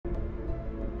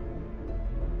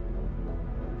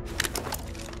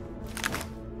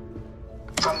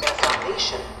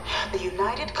Proclamation, the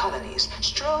United Colonies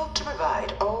strove to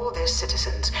provide all their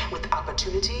citizens with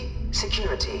opportunity,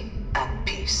 security, and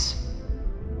peace.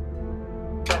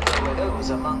 But there were those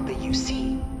among the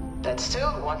UC that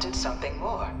still wanted something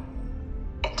more: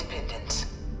 independence.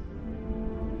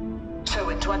 So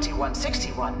in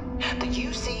 2161, the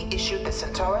UC issued the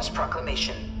Centaurus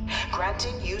Proclamation,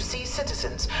 granting UC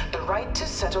citizens the right to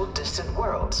settle distant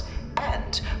worlds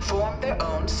and form their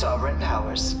own sovereign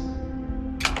powers.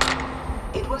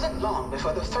 It wasn't long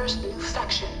before the first new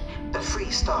faction, the Free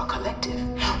Star Collective,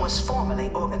 was formally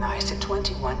organized in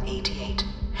 2188,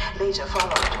 later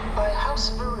followed by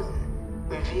House Varun,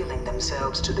 revealing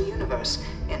themselves to the universe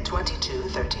in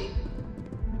 2230.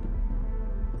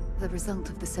 The result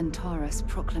of the Centaurus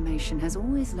Proclamation has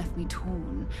always left me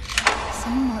torn. So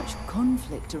much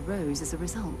conflict arose as a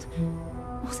result.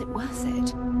 Was it worth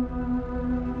it?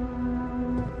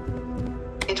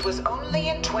 It was only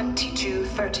in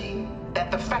 2230 that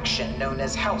the faction known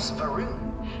as House Varun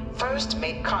first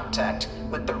made contact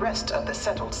with the rest of the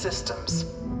settled systems.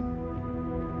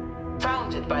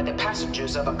 Founded by the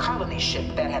passengers of a colony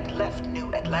ship that had left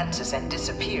New Atlantis and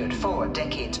disappeared 4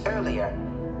 decades earlier,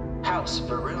 House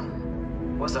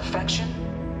Varun was a faction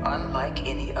unlike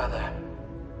any other.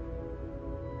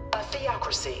 A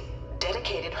theocracy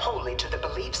dedicated wholly to the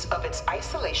beliefs of its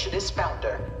isolationist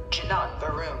founder, Jinan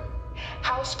Varun.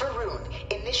 House Varun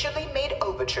initially made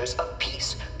overtures of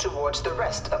peace towards the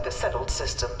rest of the settled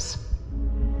systems.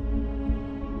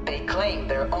 They claimed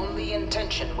their only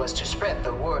intention was to spread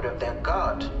the word of their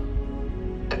god,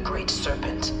 the Great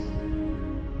Serpent.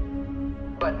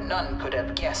 But none could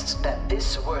have guessed that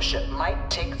this worship might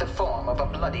take the form of a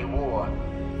bloody war,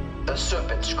 the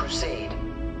Serpent's Crusade.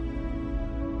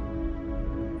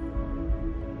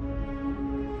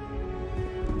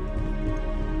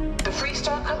 The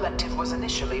Freestar Collective was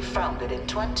initially founded in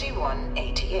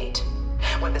 2188,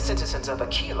 when the citizens of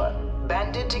Aquila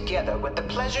banded together with the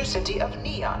pleasure city of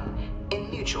Neon in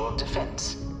mutual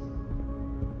defense.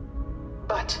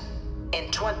 But in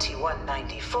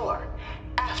 2194,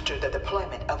 after the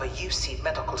deployment of a UC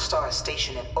medical star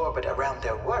station in orbit around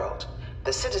their world,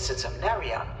 the citizens of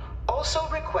Narion also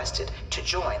requested to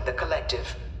join the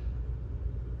collective.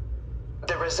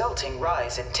 The resulting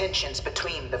rise in tensions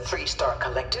between the Freestar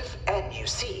Collective and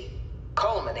UC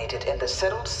culminated in the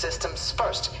settled system's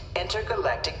first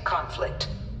intergalactic conflict,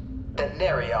 the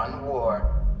Narion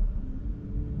War.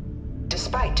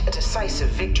 Despite a decisive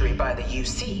victory by the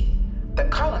UC, the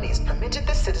colonies permitted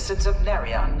the citizens of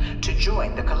Narion to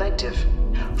join the collective,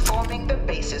 forming the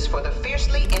basis for the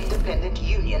fiercely independent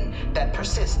union that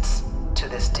persists to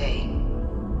this day.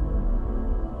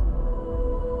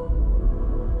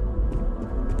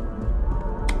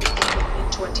 Beginning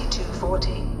in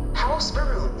 2240, House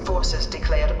Varun forces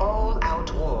declared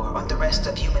all-out war on the rest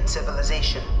of human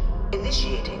civilization,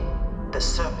 initiating the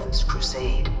Serpent's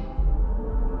Crusade.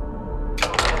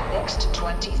 Over the next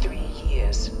 23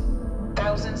 years,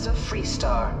 thousands of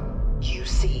Freestar,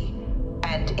 UC,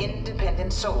 and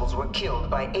independent souls were killed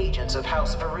by agents of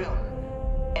House Varun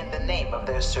in the name of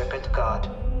their serpent god.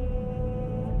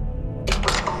 It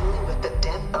was only with the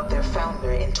death of their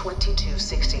founder in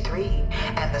 2263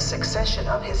 and the succession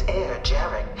of his heir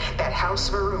Jarek that House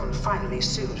Varun finally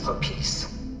sued for peace.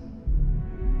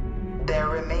 There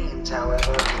remains,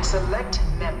 however, select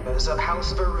members of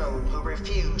House Varun who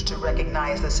refuse to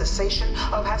recognize the cessation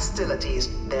of hostilities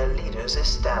their leaders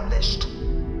established.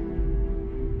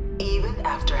 Even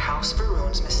after House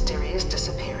Varun's mysterious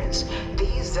disappearance,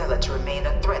 these zealots remain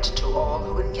a threat to all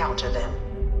who encounter them.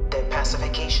 Their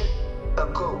pacification, a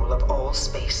goal of all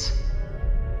space.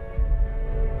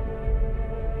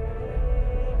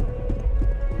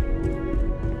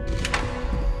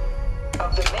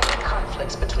 Of the many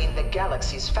conflicts between the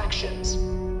galaxy's factions,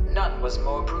 none was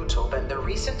more brutal than the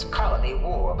recent colony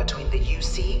war between the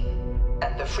UC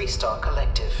and the Freestar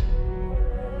Collective.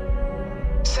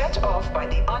 Set off by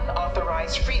the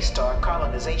unauthorized Freestar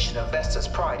colonization of Vesta's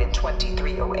Pride in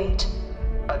 2308,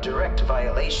 a direct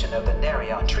violation of the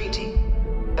Narion Treaty,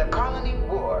 the colony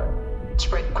war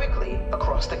spread quickly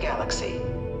across the galaxy.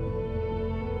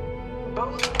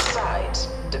 Both sides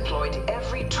deployed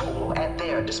every tool at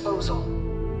their disposal.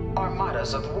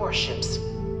 Armadas of warships,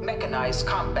 mechanized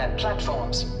combat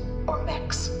platforms, or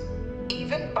mechs,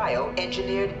 even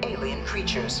bioengineered alien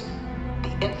creatures,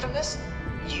 the infamous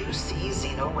UC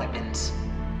xeno-weapons.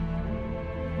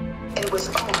 It was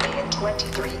only in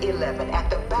 2311 at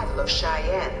the Battle of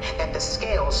Cheyenne that the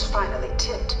scales finally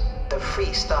tipped, the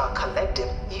Freestar Collective,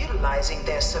 utilizing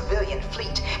their civilian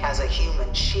fleet as a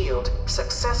human shield,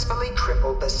 successfully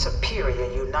crippled the superior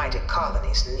United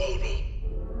Colonies Navy.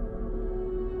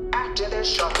 After their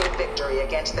shocking victory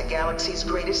against the galaxy's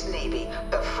greatest navy,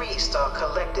 the Freestar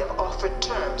Collective offered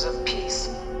terms of peace,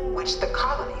 which the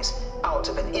colonies, out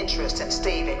of an interest in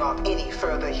staving off any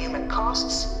further human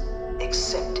costs,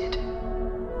 accepted.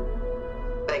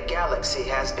 The galaxy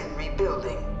has been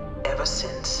rebuilding ever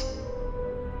since.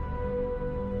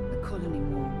 The colony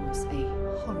war was a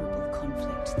horrible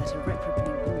conflict that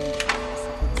irreparably ruined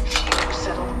the Few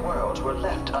settled worlds were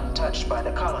left untouched by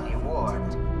the colony war.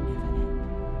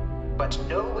 But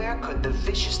nowhere could the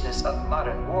viciousness of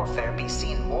modern warfare be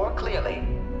seen more clearly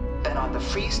than on the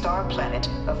Freestar planet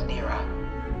of Nira.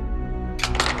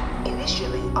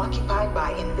 Initially occupied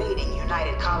by invading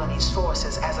United Colonies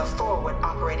forces as a forward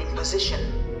operating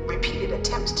position, repeated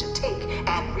attempts to take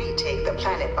and retake the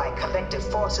planet by collective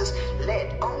forces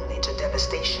led only to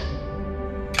devastation.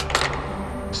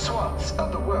 Swaths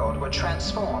of the world were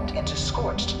transformed into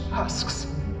scorched husks,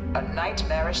 a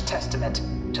nightmarish testament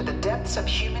to the depths of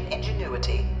human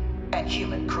ingenuity and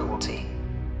human cruelty.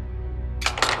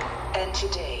 And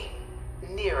today,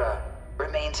 Nira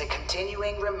remains a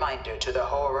continuing reminder to the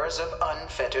horrors of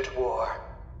unfettered war.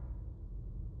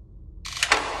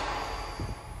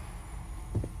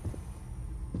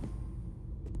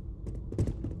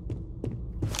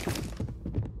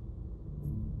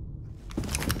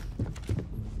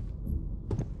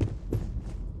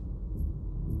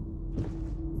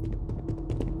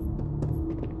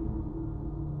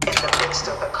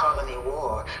 Of the colony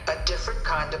war, a different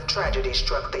kind of tragedy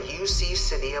struck the UC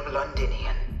city of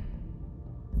Londinian.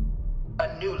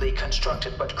 A newly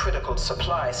constructed but critical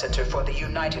supply center for the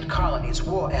United Colonies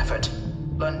war effort,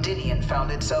 Londinian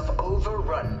found itself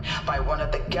overrun by one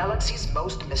of the galaxy's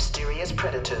most mysterious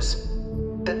predators,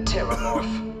 the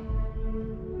Terramorph.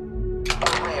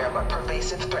 A rare but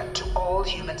pervasive threat to all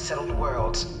human-settled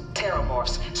worlds,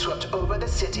 Terramorphs swept over the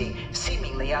city,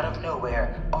 seemingly out of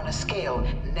nowhere, on a scale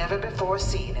never before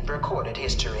seen in recorded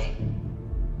history.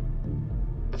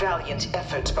 Valiant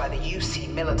efforts by the UC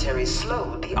military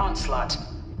slowed the onslaught,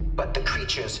 but the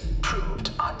creatures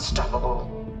proved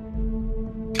unstoppable.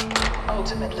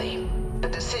 Ultimately, the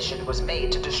decision was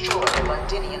made to destroy the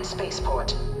Londinian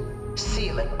spaceport,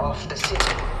 sealing off the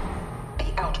city,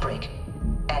 the outbreak,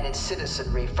 and its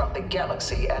citizenry from the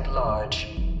galaxy at large.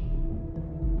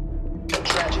 The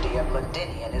tragedy of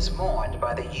Londinian is mourned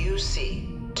by the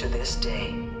UC to this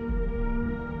day.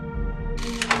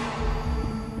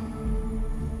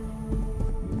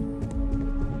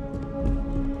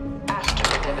 After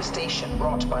the devastation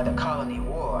wrought by the colony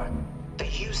war, the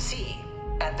UC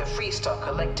and the Freestar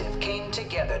Collective came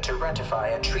together to ratify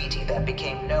a treaty that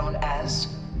became known as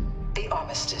the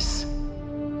Armistice.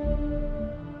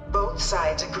 Both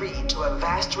sides agreed to a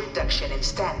vast reduction in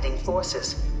standing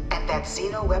forces, and that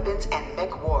xeno-weapons and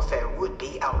mech warfare would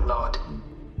be outlawed.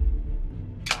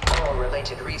 All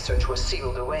related research was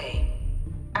sealed away,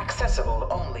 accessible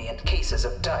only in cases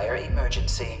of dire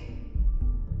emergency.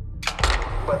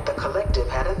 But the Collective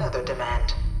had another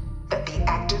demand, that the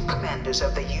active commanders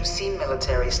of the UC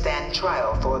military stand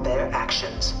trial for their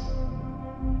actions.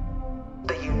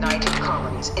 The United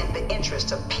Colonies, in the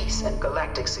interest of peace and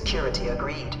galactic security,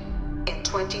 agreed. In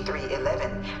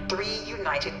 2311, 3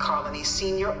 United Colonies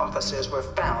senior officers were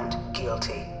found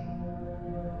guilty.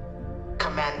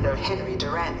 Commander Henry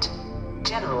Durant,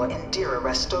 General Indira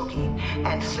Rastogi,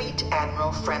 and Fleet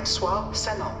Admiral Francois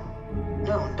Sanon,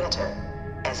 known better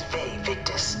as Ve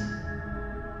Victus.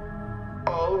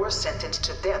 All were sentenced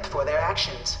to death for their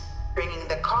actions, bringing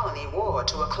the colony war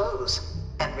to a close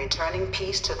and returning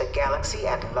peace to the galaxy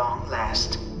at long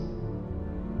last.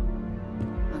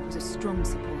 I was a strong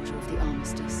supporter of the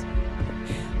Armistice.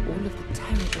 All of the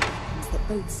terrible weapons that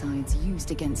both sides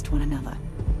used against one another.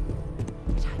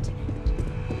 It had to end.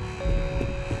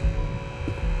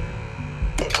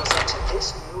 It was into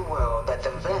this new world that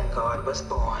the Vanguard was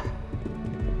born.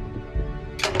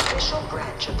 An official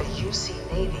branch of the UC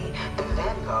Navy, the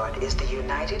Vanguard is the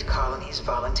United Colonies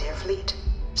Volunteer Fleet,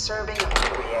 serving a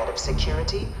myriad of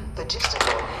security,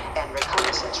 logistical, and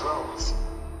reconnaissance roles.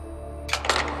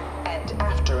 And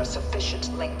after a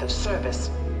sufficient length of service,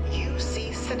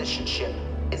 UC citizenship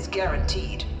is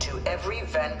guaranteed to every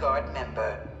Vanguard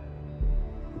member.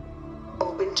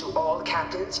 Open to all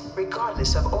captains,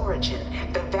 regardless of origin,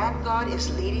 the Vanguard is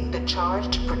leading the charge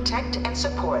to protect and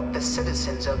support the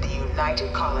citizens of the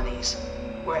United Colonies,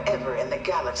 wherever in the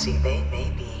galaxy they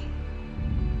may be.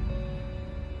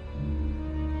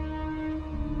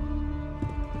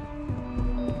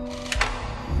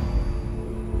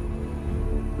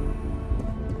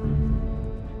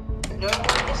 No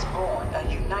one is born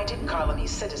a United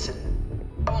Colonies citizen.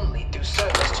 Only through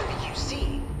service to the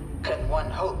UC can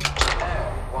one hope to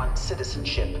earn one's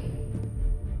citizenship.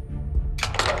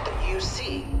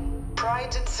 UC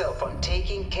prides itself on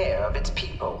taking care of its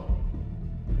people.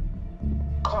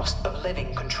 Cost of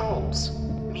living controls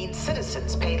means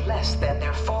citizens pay less than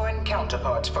their foreign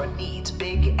counterparts for needs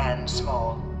big and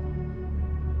small.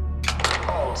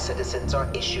 All citizens are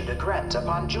issued a grant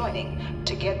upon joining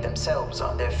to get themselves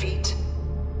on their feet.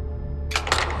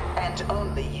 And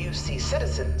only UC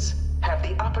citizens have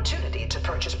the opportunity to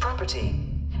purchase property,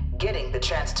 getting the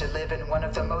chance to live in one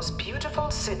of the most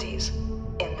beautiful cities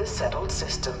in the settled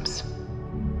systems.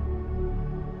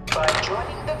 By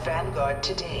joining the Vanguard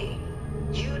today,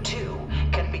 you too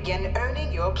can begin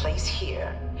earning your place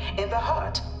here, in the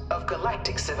heart of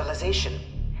galactic civilization,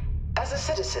 as a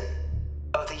citizen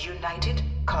of the United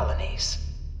Colonies.